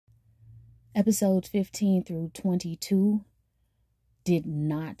Episodes 15 through 22 did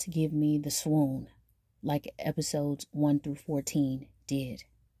not give me the swoon like episodes 1 through 14 did.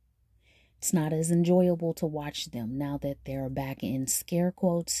 It's not as enjoyable to watch them now that they're back in scare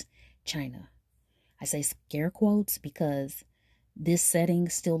quotes China. I say scare quotes because this setting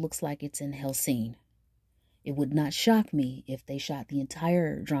still looks like it's in Helsinki. It would not shock me if they shot the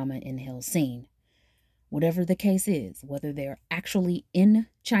entire drama in Helsinki. Whatever the case is, whether they're actually in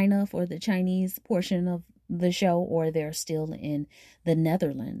China for the Chinese portion of the show or they're still in the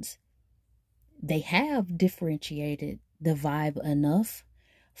Netherlands, they have differentiated the vibe enough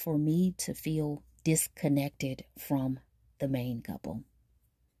for me to feel disconnected from the main couple.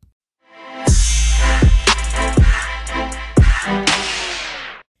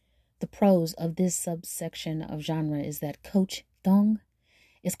 The pros of this subsection of genre is that Coach Dong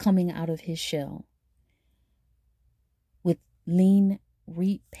is coming out of his shell. With Lean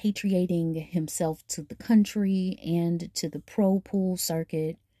repatriating himself to the country and to the pro pool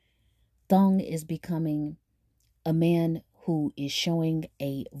circuit, Dong is becoming a man who is showing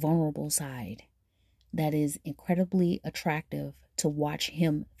a vulnerable side that is incredibly attractive to watch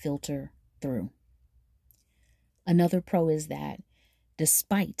him filter through. Another pro is that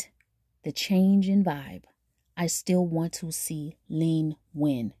despite the change in vibe, I still want to see Lean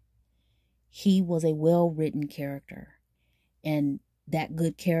win. He was a well-written character, and that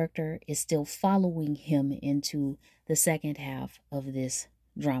good character is still following him into the second half of this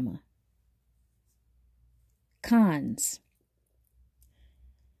drama. Cons.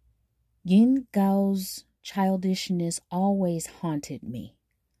 Yin Gao's childishness always haunted me.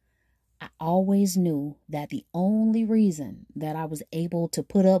 I always knew that the only reason that I was able to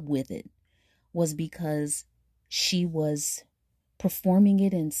put up with it was because she was performing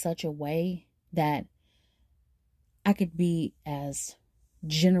it in such a way that I could be as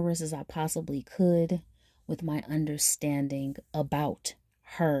generous as I possibly could with my understanding about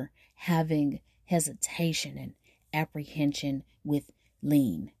her having hesitation and apprehension with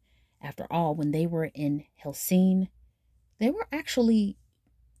Lean. After all, when they were in Helsinki,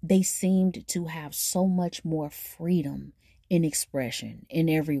 they seemed to have so much more freedom in expression in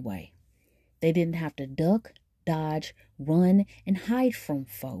every way. They didn't have to duck, dodge, run, and hide from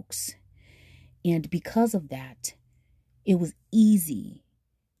folks. And because of that, it was easy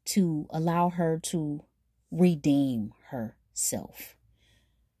to allow her to redeem herself.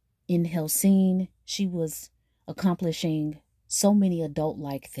 In Helsinki, she was accomplishing so many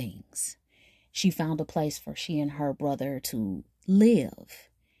adult-like things. She found a place for she and her brother to live.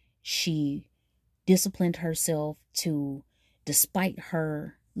 She disciplined herself to, despite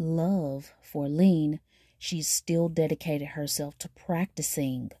her love for Lean, she still dedicated herself to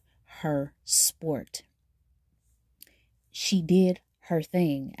practicing her sport. She did her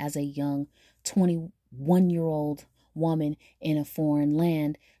thing as a young 21-year-old woman in a foreign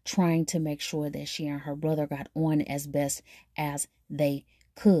land, trying to make sure that she and her brother got on as best as they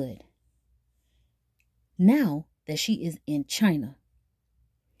could. Now that she is in China,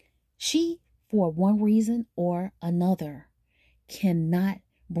 she, for one reason or another, cannot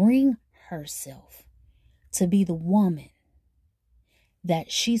bring herself to be the woman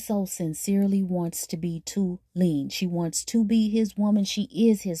that she so sincerely wants to be to Lean. She wants to be his woman. She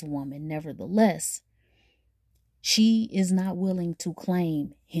is his woman. Nevertheless, she is not willing to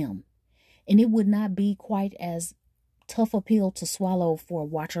claim him. And it would not be quite as tough a pill to swallow for a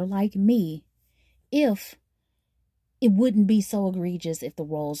watcher like me if it wouldn't be so egregious if the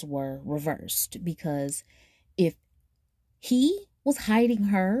roles were reversed. Because if he was hiding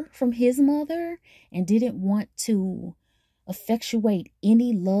her from his mother and didn't want to effectuate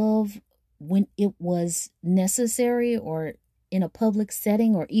any love when it was necessary or in a public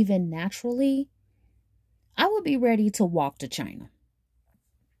setting or even naturally, I would be ready to walk to China.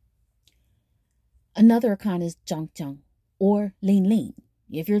 Another con is Zhang or Lin Lin.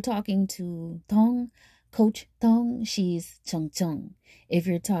 If you're talking to Coach Tong, she's Cheng. If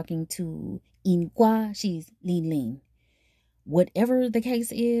you're talking to In Gua, she's Lin Lin. Whatever the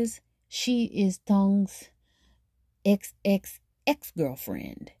case is, she is Tong's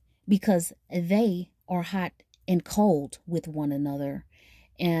ex-girlfriend, because they are hot and cold with one another,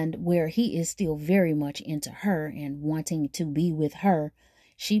 and where he is still very much into her and wanting to be with her,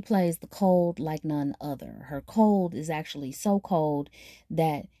 she plays the cold like none other. Her cold is actually so cold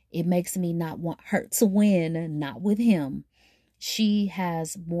that it makes me not want her to win, not with him. She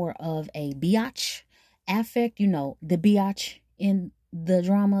has more of a biatch affect, the biatch in the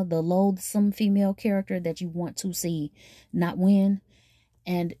drama, the loathsome female character that you want to see not win.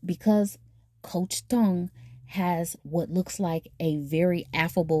 And because Coach Tong has what looks like a very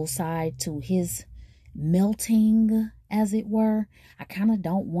affable side to his melting, as it were. I kind of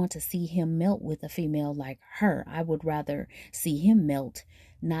don't want to see him melt with a female like her. I would rather see him melt,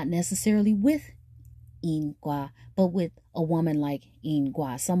 not necessarily with Ingwa, but with a woman like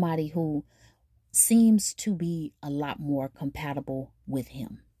Ingwa, somebody who seems to be a lot more compatible with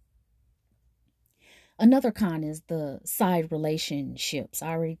him. Another con is the side relationships. I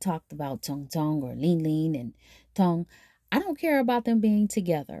already talked about Tong Tong or Lin Lin and Tong. I don't care about them being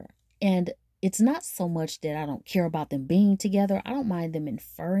together. And it's not so much that I don't care about them being together. I don't mind them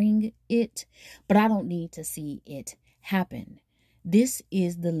inferring it, but I don't need to see it happen. This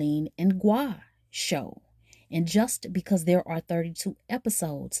is the Lin and Gua show. And just because there are 32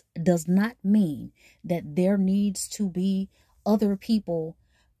 episodes does not mean that there needs to be other people,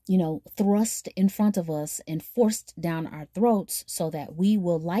 thrust in front of us and forced down our throats so that we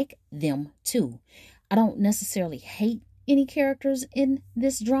will like them too. I don't necessarily hate any characters in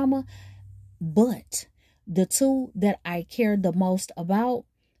this drama, but the two that I care the most about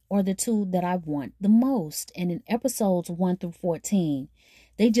are the two that I want the most. And in episodes 1 through 14,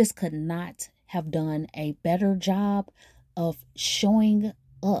 they just could not have done a better job of showing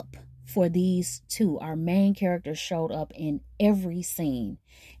up for these two. Our main characters showed up in every scene,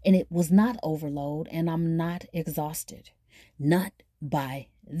 and it was not overload, and I'm not exhausted. Not by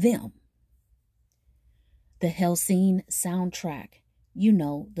them. The Hellsing soundtrack,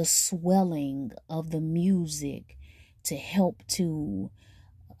 the swelling of the music to help to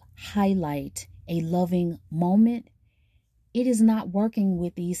highlight a loving moment, it is not working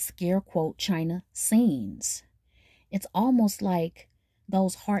with these scare quote China scenes. It's almost like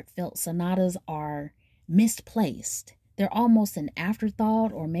those heartfelt sonatas are misplaced. They're almost an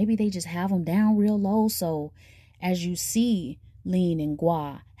afterthought, or maybe they just have them down real low. So as you see Lin and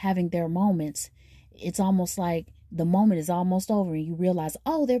Gua having their moments, it's almost like the moment is almost over and you realize,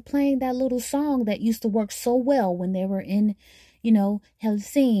 oh, they're playing that little song that used to work so well when they were in,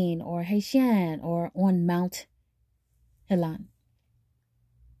 Hellsing or Heishan or on Mount Helan.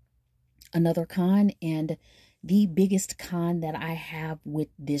 Another con, and the biggest con that I have with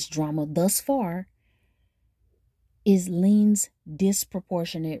this drama thus far, is Lin's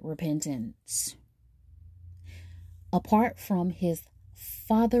disproportionate repentance. Apart from his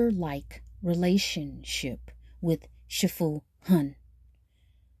father-like relationship with Shifu Hun,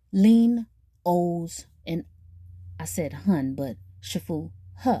 Lin owes, and I said Hun, but Shifu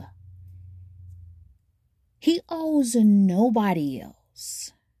He. He owes nobody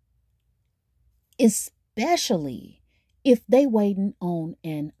else, especially if they waiting on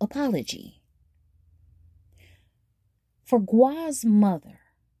an apology. For Gua's mother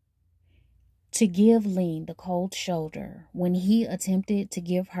to give Lin the cold shoulder when he attempted to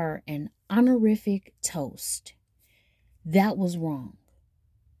give her an honorific toast, that was wrong.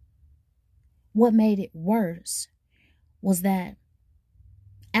 What made it worse was that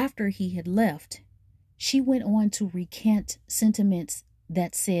after he had left, she went on to recant sentiments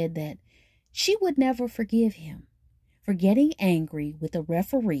that said that she would never forgive him for getting angry with a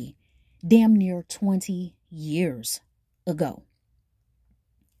referee damn near 20 years ago.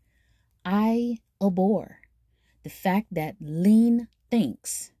 I abhor the fact that Lin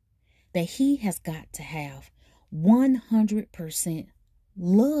thinks that he has got to have 100%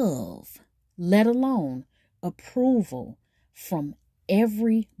 love, let alone approval, from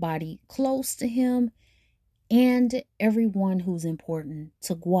everybody close to him and everyone who's important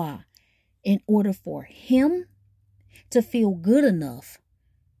to Gua in order for him to feel good enough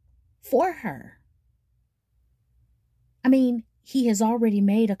for her. I mean, he has already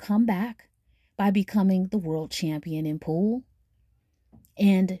made a comeback by becoming the world champion in pool.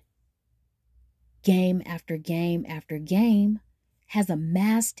 And game after game after game has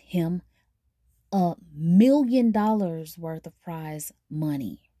amassed him $1 million worth of prize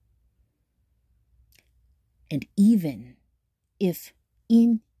money. And even if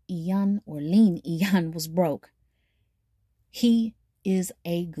In Ian or Lin Ian was broke, he is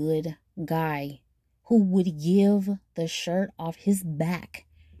a good guy who would give the shirt off his back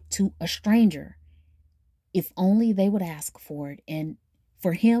to a stranger if only they would ask for it. And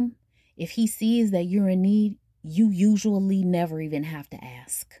for him, if he sees that you're in need, you usually never even have to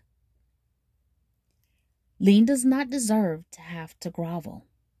ask. Lin does not deserve to have to grovel.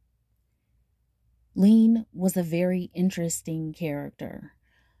 Lin was a very interesting character.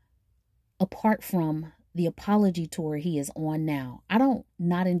 Apart from the apology tour he is on now, I don't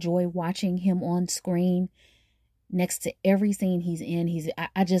not enjoy watching him on screen. Next to every scene he's in,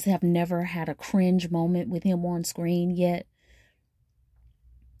 I just have never had a cringe moment with him on screen yet.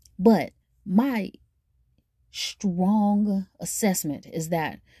 But my strong assessment is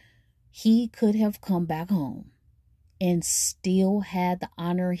that he could have come back home and still had the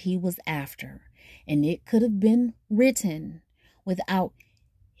honor he was after. And it could have been written without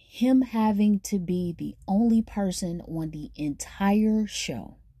him having to be the only person on the entire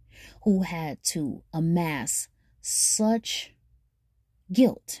show who had to amass such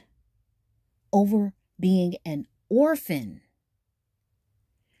guilt over being an orphan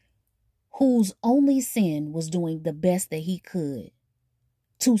whose only sin was doing the best that he could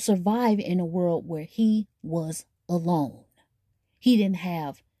to survive in a world where he was alone. He didn't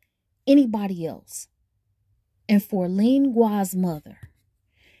have anybody else. And for Lin Gua's mother,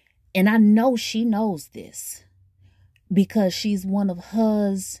 and I know she knows this because she's one of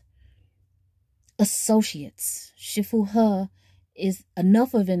He's associates. Shifu He is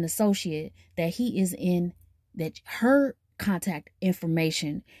enough of an associate that that her contact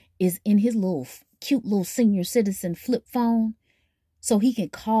information is in his cute little senior citizen flip phone, so he can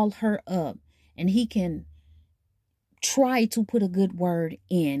call her up and he can try to put a good word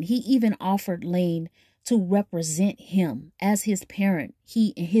in. He even offered Lane to represent him as his parent,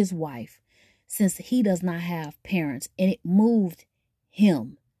 he and his wife, since he does not have parents, and it moved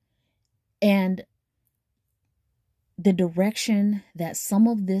him. And the direction that some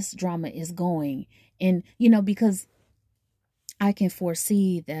of this drama is going, and because I can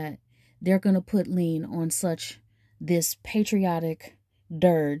foresee that they're going to put Lean on such this patriotic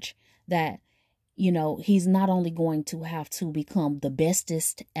dirge that he's not only going to have to become the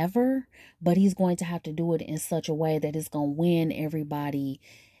bestest ever, but he's going to have to do it in such a way that it's going to win everybody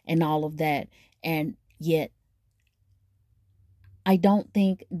and all of that. And yet, I don't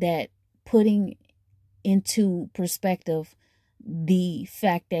think that putting into perspective the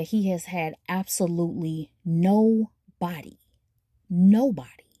fact that he has had absolutely nobody.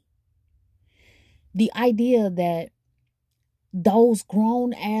 The idea that those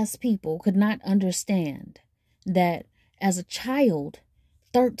grown ass people could not understand that as a child,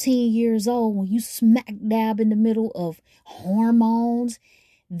 13 years old, when you smack dab in the middle of hormones,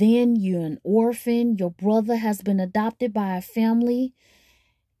 then you're an orphan, your brother has been adopted by a family.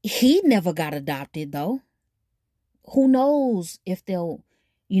 He never got adopted though. Who knows if they'll,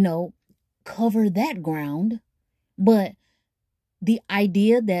 cover that ground. But the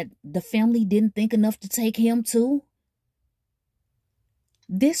idea that the family didn't think enough to take him too,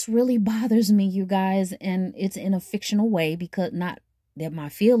 this really bothers me, you guys, and it's in a fictional way, because not that my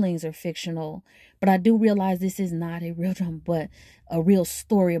feelings are fictional, but I do realize this is not a real drama, but a real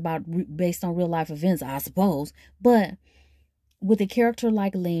story based on real life events, I suppose. But with a character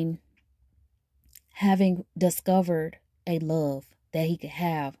like Lin having discovered a love that he could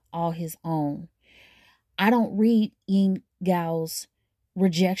have all his own, I don't read Yin Gao's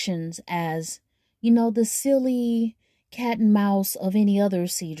rejections as, the silly cat and mouse of any other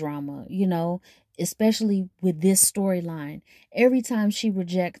C-drama, especially with this storyline. Every time she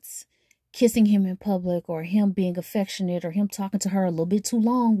rejects kissing him in public, or him being affectionate, or him talking to her a little bit too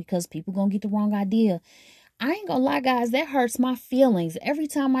long, because people gonna get the wrong idea. I ain't gonna lie, guys, that hurts my feelings. Every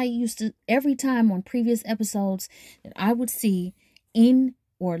time on previous episodes that I would see In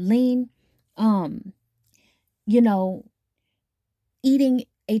or Lean, eating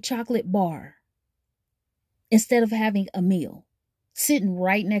a chocolate bar instead of having a meal, sitting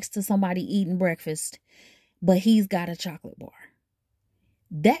right next to somebody eating breakfast, but he's got a chocolate bar.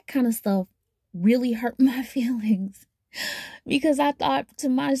 That kind of stuff really hurt my feelings, because I thought to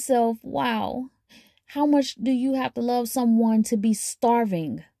myself, wow, how much do you have to love someone to be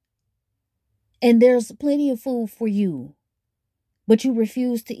starving? And there's plenty of food for you, but you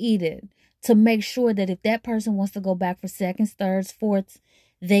refuse to eat it to make sure that if that person wants to go back for seconds, thirds, fourths,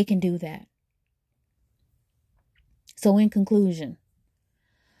 they can do that. So in conclusion,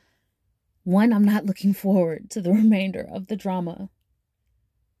 one, I'm not looking forward to the remainder of the drama.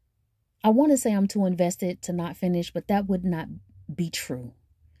 I want to say I'm too invested to not finish, but that would not be true.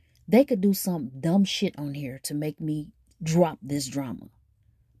 They could do some dumb shit on here to make me drop this drama.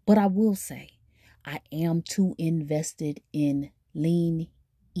 But I will say, I am too invested in Lin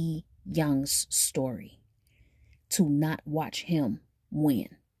Yi-Young's story to not watch him win.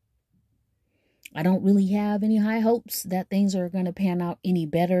 I don't really have any high hopes that things are going to pan out any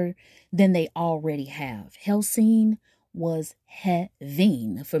better than they already have. Hellsing was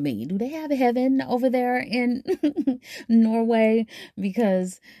heaven for me. Do they have a heaven over there in Norway?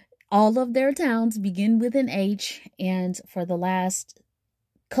 Because all of their towns begin with an H, and for the last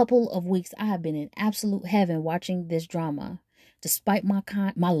couple of weeks, I have been in absolute heaven watching this drama. Despite my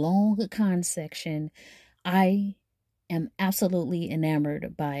long con section, I am absolutely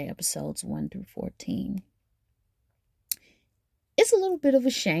enamored by episodes 1 through 14. it's a little bit of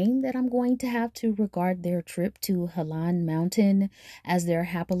a shame that I'm going to have to regard their trip to Halan Mountain as their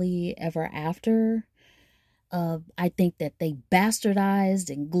happily ever after. I think that they bastardized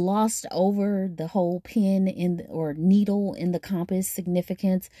and glossed over the whole pin or needle in the compass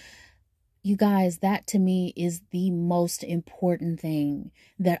significance. You guys, that to me is the most important thing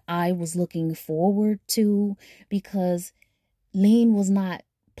that I was looking forward to, because Lean was not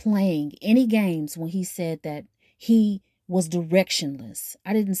playing any games when he said that he was directionless.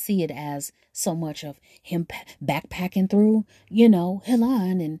 I didn't see it as so much of him backpacking through,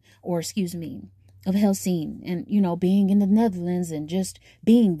 Helan or excuse me, of Helsinki, and, being in the Netherlands and just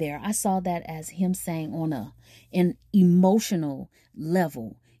being there. I saw that as him saying on an emotional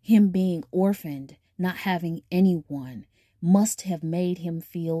level, him being orphaned, not having anyone, must have made him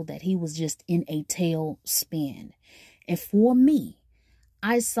feel that he was just in a tailspin. And for me,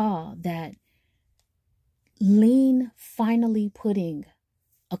 I saw that Lean finally putting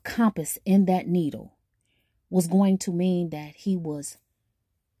a compass in that needle was going to mean that he was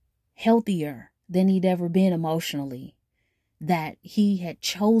healthier than he'd ever been emotionally, that he had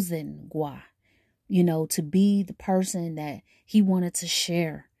chosen Gua, to be the person that he wanted to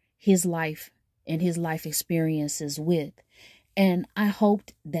share his life and his life experiences with. And I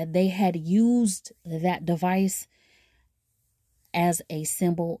hoped that they had used that device as a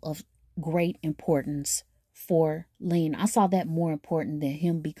symbol of great importance for Lean. I saw that more important than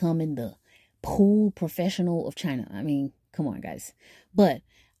him becoming the pool professional of China. I mean, come on, guys. But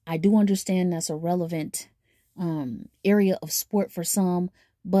I do understand that's a relevant area of sport for some,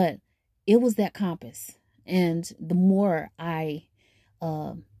 but it was that compass. And the more I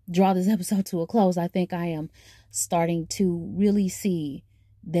draw this episode to a close, I think I am starting to really see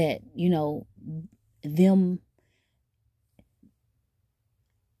that, them,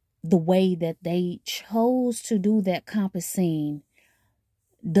 the way that they chose to do that compass scene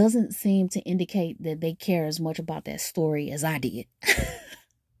doesn't seem to indicate that they care as much about that story as I did.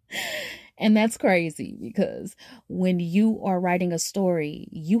 And that's crazy, because when you are writing a story,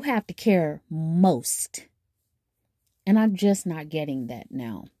 you have to care most. And I'm just not getting that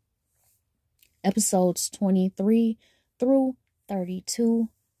now. Episodes 23 through 32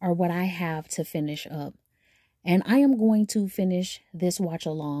 are what I have to finish up. And I am going to finish this watch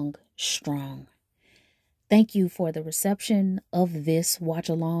along strong. Thank you for the reception of this watch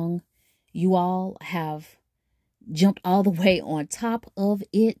along. You all have jumped all the way on top of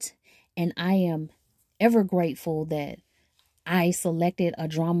it, and I am ever grateful that I selected a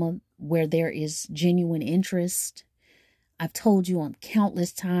drama where there is genuine interest. I've told you on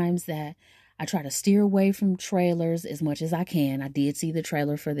countless times that I try to steer away from trailers as much as I can. I did see the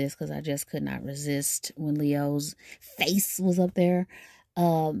trailer for this because I just could not resist when Leo's face was up there.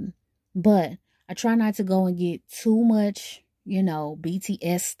 But I try not to go and get too much,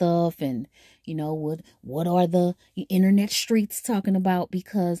 BTS stuff and, what are the internet streets talking about,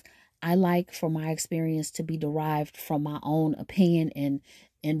 because I like for my experience to be derived from my own opinion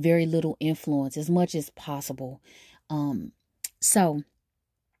and very little influence as much as possible. So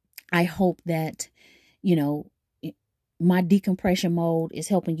I hope that, my decompression mode is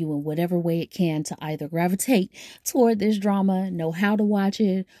helping you in whatever way it can to either gravitate toward this drama, know how to watch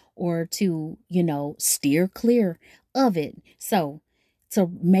it, or to, steer clear of it. So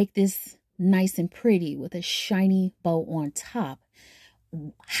to make this nice and pretty with a shiny bow on top,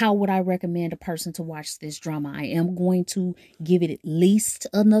 how would I recommend a person to watch this drama? I am going to give it at least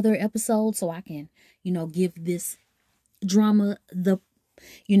another episode so I can, give this drama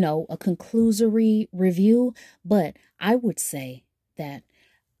a conclusory review. But I would say that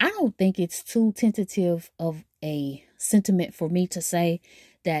I don't think it's too tentative of a sentiment for me to say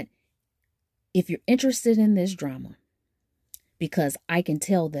that if you're interested in this drama, because I can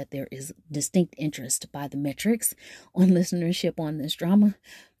tell that there is distinct interest by the metrics on listenership on this drama,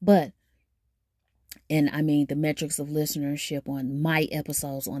 and I mean the metrics of listenership on my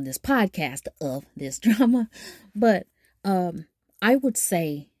episodes on this podcast of this drama, but I would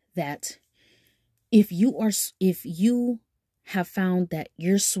say that if you have found that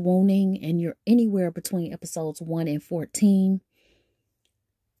you're swooning and you're anywhere between episodes 1 and 14,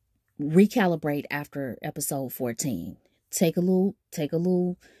 recalibrate after episode 14. Take a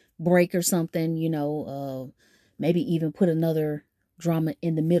little break or something, maybe even put another drama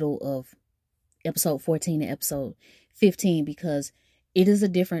in the middle of episode 14 and episode 15, because it is a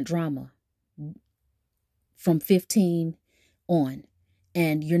different drama from 15 on,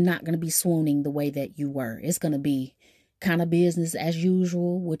 and you're not going to be swooning the way that you were. It's going to be kind of business as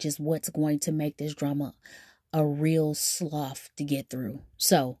usual, which is what's going to make this drama a real slough to get through.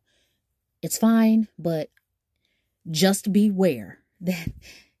 So it's fine, but just beware that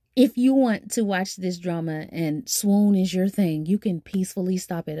if you want to watch this drama and swoon is your thing, you can peacefully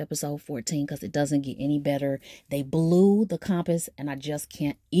stop at episode 14 because it doesn't get any better. They blew the compass and I just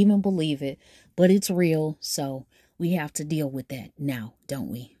can't even believe it, but it's real. So we have to deal with that now, don't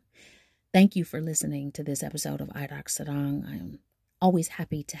we? Thank you for listening to this episode of Airaksarang. I am always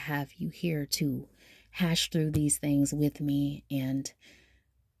happy to have you here to hash through these things with me, and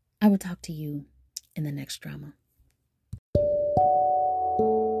I will talk to you in the next drama.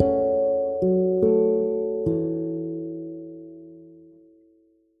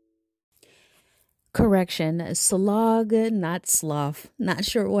 Correction, slog, not sloth. Not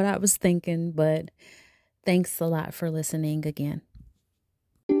sure what I was thinking, but thanks a lot for listening again.